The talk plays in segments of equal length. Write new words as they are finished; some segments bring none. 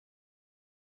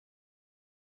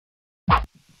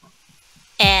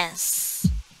S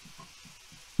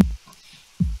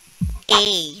A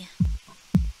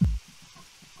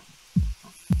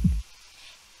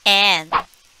N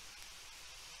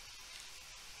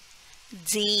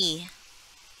D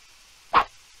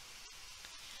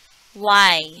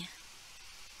Y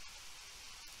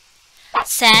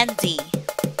Sandy.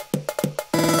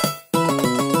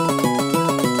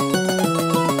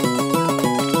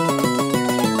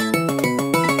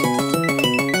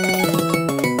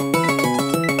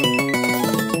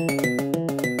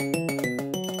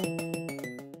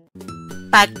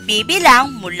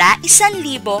 Pagbibilang mula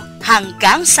 1,000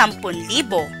 hanggang 10,000.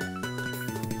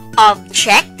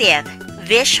 Objective: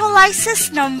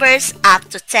 visualizes numbers up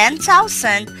to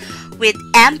 10,000 with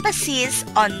emphasis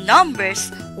on numbers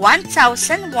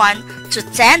 1,001 to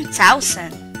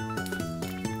 10,000.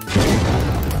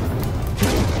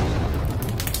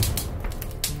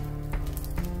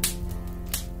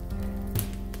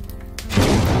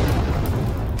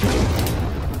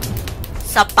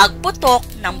 Sa pagputok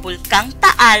ng Bulkang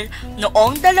Taal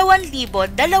noong 2020,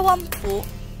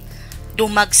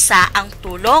 dumagsa ang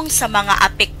tulong sa mga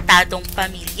apektadong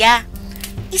pamilya.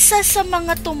 Isa sa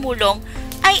mga tumulong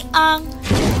ay ang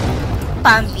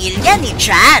pamilya ni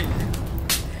Jan.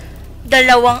 2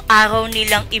 araw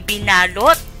nilang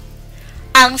ibinalot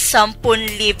ang 10,000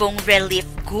 relief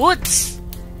goods.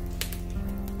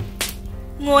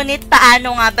 Ngunit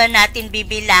paano nga ba natin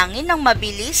bibilangin ng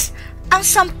mabilis ang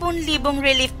 10,000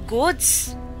 relief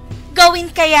goods?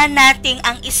 Gawin kaya nating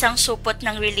ang isang supot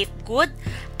ng relief good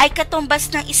ay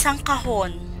katumbas ng isang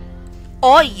kahon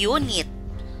o unit.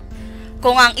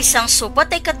 Kung ang isang supot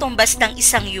ay katumbas ng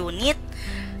isang unit,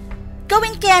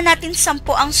 gawin kaya natin 10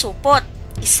 ang supot.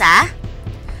 1, 2,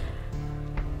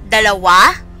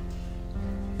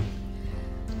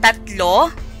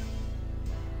 3,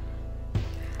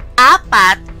 4,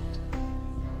 5,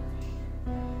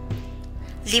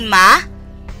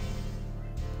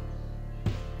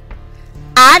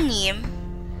 6,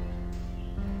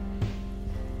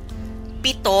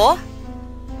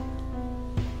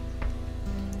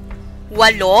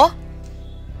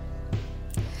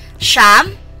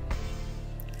 7,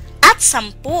 8,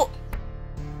 9, 10.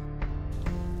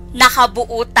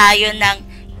 Nakabuo tayo ng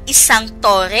isang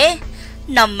tore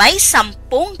na may 10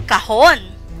 kahon.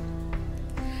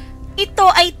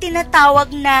 Ito ay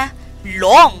tinatawag na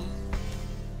long.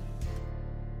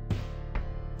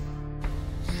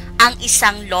 Ang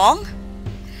isang long,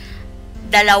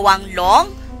 2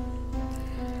 long,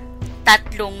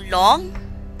 3 long,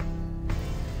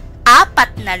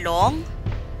 4 na long,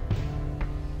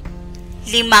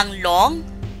 5 long,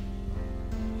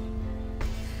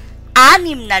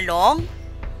 6 na long,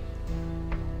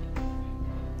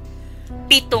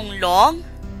 7 long,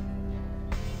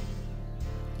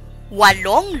 8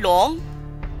 long,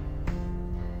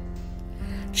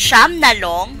 9 na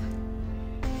long,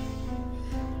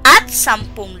 at 10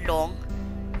 long.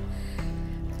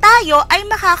 Tayo ay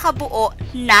makakabuo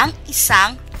ng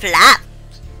isang flat.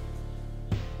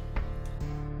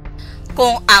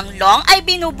 Kung ang long ay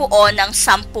binubuo ng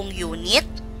 10 unit,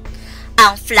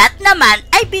 ang flat naman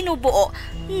ay binubuo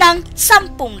ng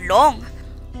 10 long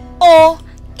o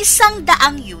 100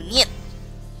 unit.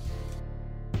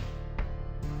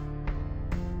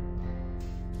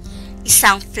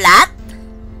 Isang flat,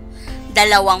 2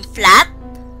 flat,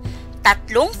 3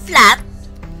 flat,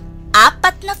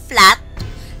 4 na flat,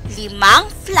 5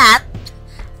 flat,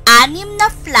 6 na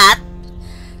flat,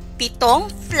 7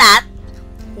 flat,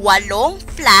 8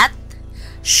 flat,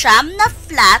 9 na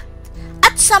flat,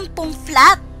 at 10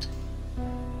 flat.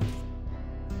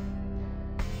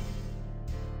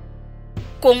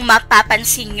 Kung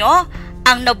mapapansin nyo,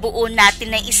 ang nabuo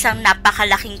natin ay isang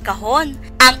napakalaking kahon.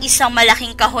 Ang isang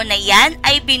malaking kahon na yan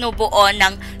ay binubuo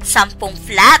ng 10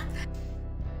 flat,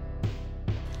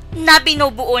 na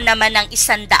binubuo naman ng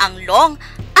 100 long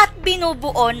at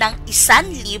binubuo ng 1,000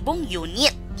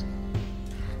 unit.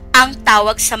 Ang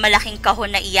tawag sa malaking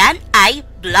kahon na iyan ay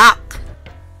block.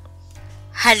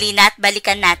 Halina't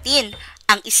balikan natin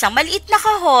ang isang maliit na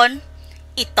kahon.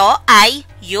 Ito ay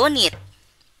unit.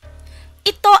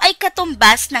 Ito ay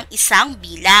katumbas ng isang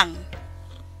bilang.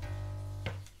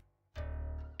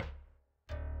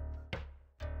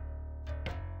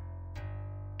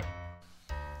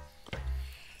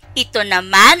 Ito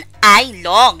naman ay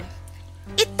long.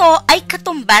 Ito ay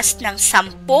katumbas ng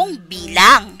 10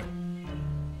 bilang.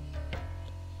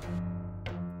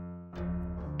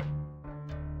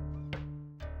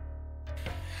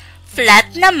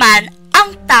 Flat naman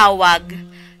ang tawag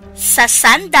sa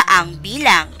 100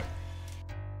 bilang.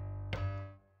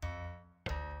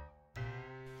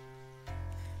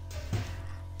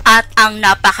 At ang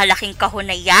napakalaking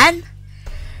kahon na yan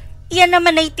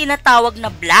naman ay tinatawag na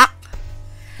block.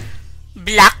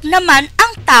 Block naman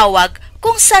ang tawag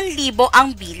kung 1,000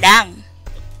 ang bilang.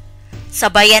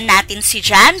 Sabayan natin si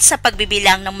Jan sa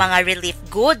pagbibilang ng mga relief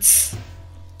goods.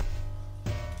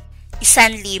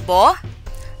 1,000,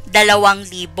 2,000,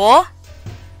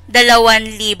 2,010,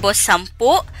 2,020,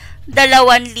 2,020,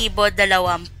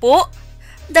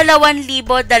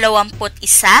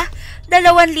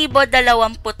 2,021,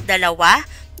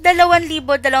 2,022,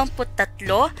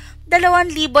 2,023,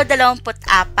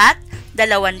 2,024,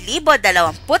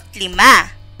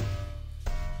 2,025.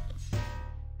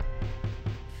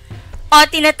 O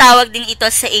tinatawag din ito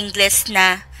sa English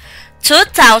na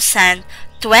 2,025.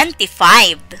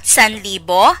 1,000,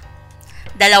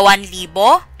 2,000, 3,000,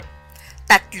 3,100,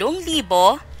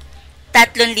 3,200,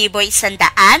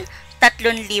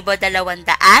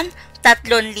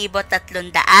 3,300,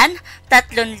 3,300, 3,400,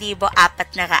 3,401,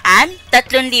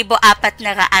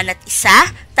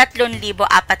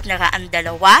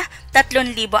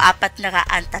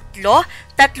 3,402,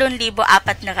 3,403,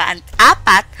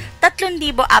 3,404,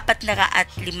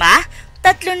 3,405,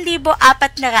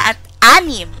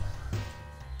 3,406.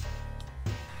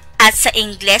 At sa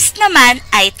English naman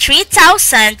ay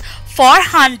 3,406.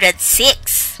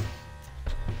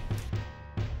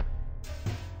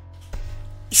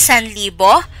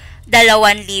 1,000, 2,000,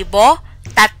 3,000,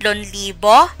 4,000, 4,100,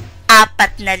 4,200,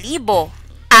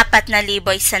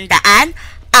 4,300,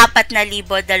 4,400, 4,500,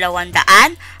 4,600,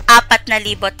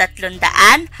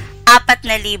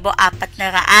 4,610,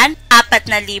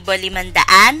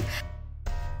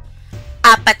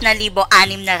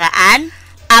 4,620,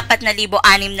 4,630,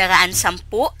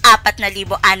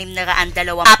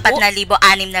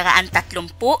 4,631,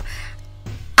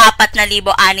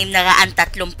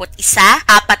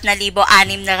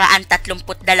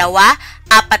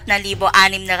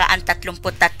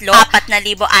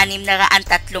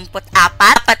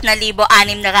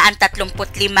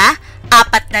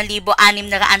 4,633,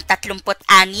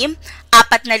 4,634, 4,635,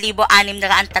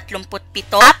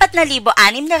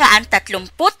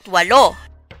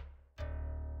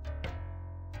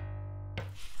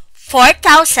 4,636, 4,637, 4,638.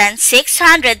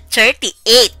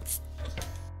 4,638.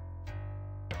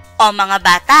 O mga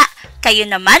bata, kayo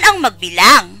naman ang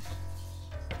magbilang.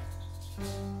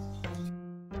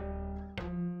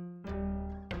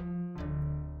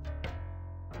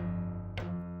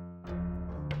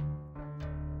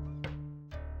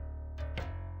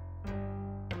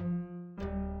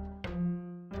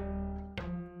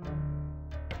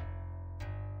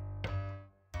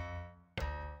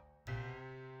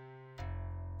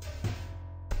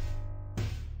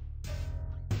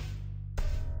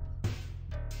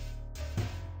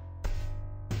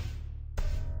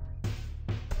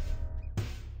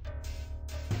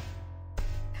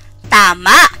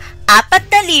 Tama,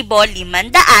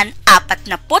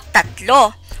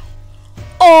 4,543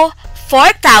 o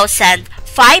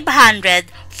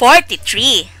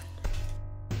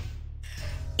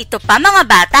 4,543. Ito pa mga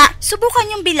bata,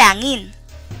 subukan yung bilangin.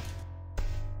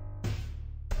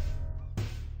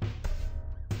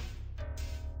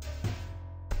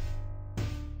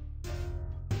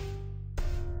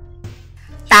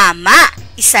 Tama,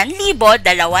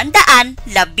 1,212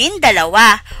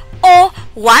 o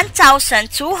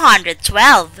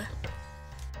 1,212.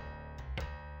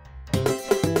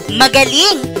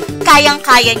 Magaling!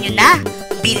 Kayang-kaya nyo na.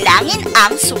 Bilangin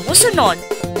ang sumusunod.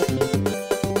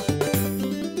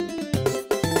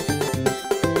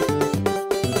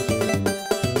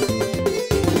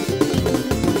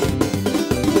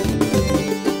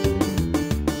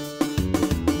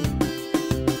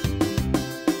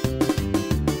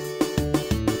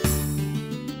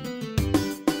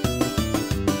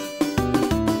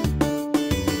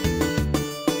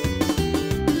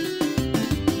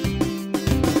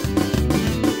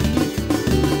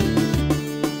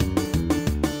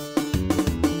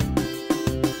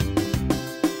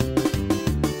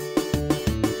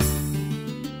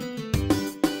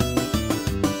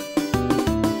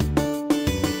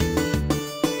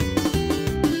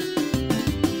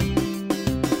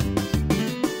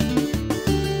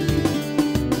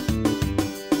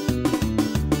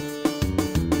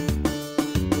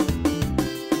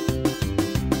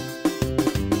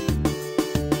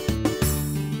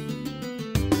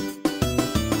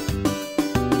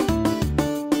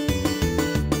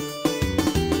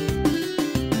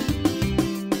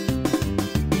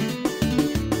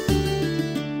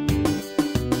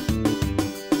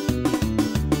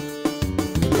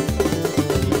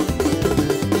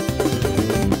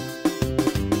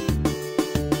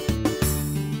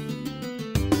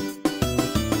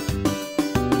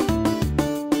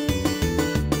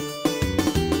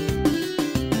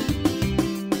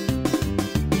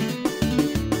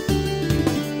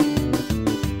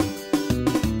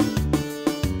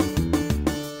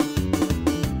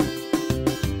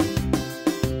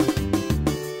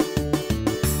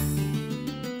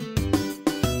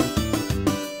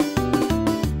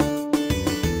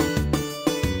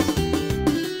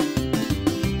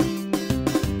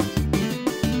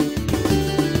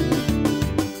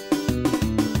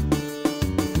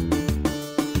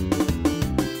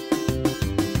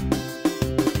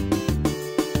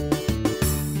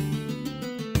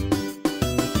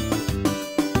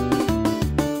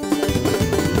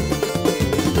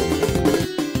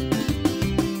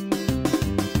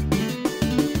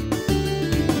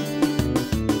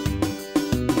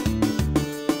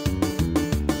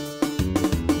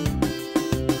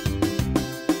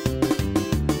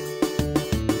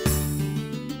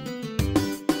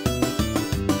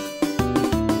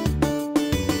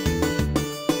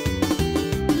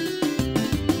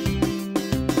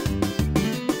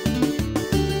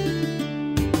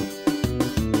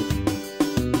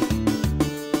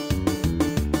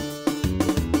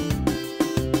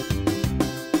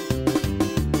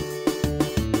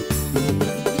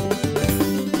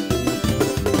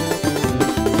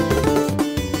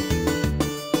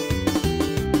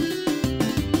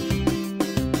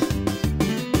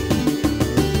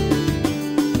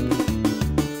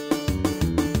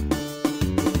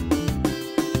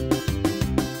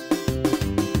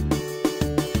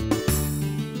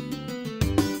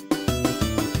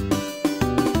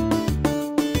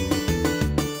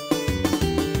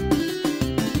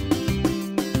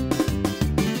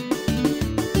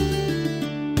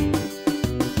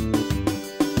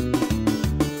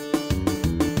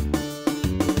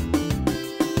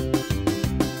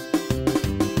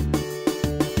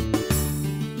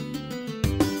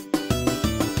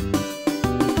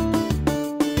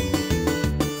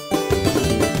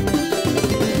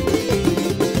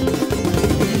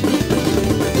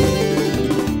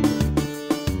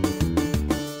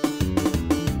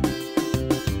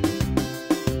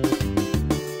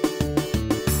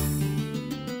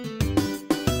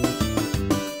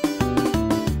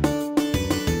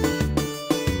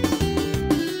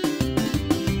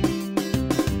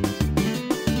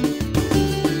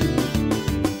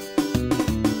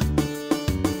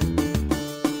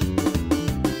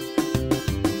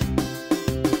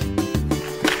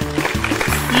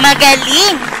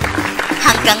 magaling!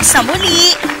 Hanggang sa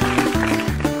muli!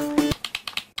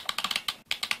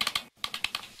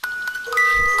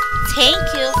 Thank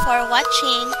you for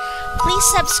watching. Please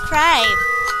subscribe.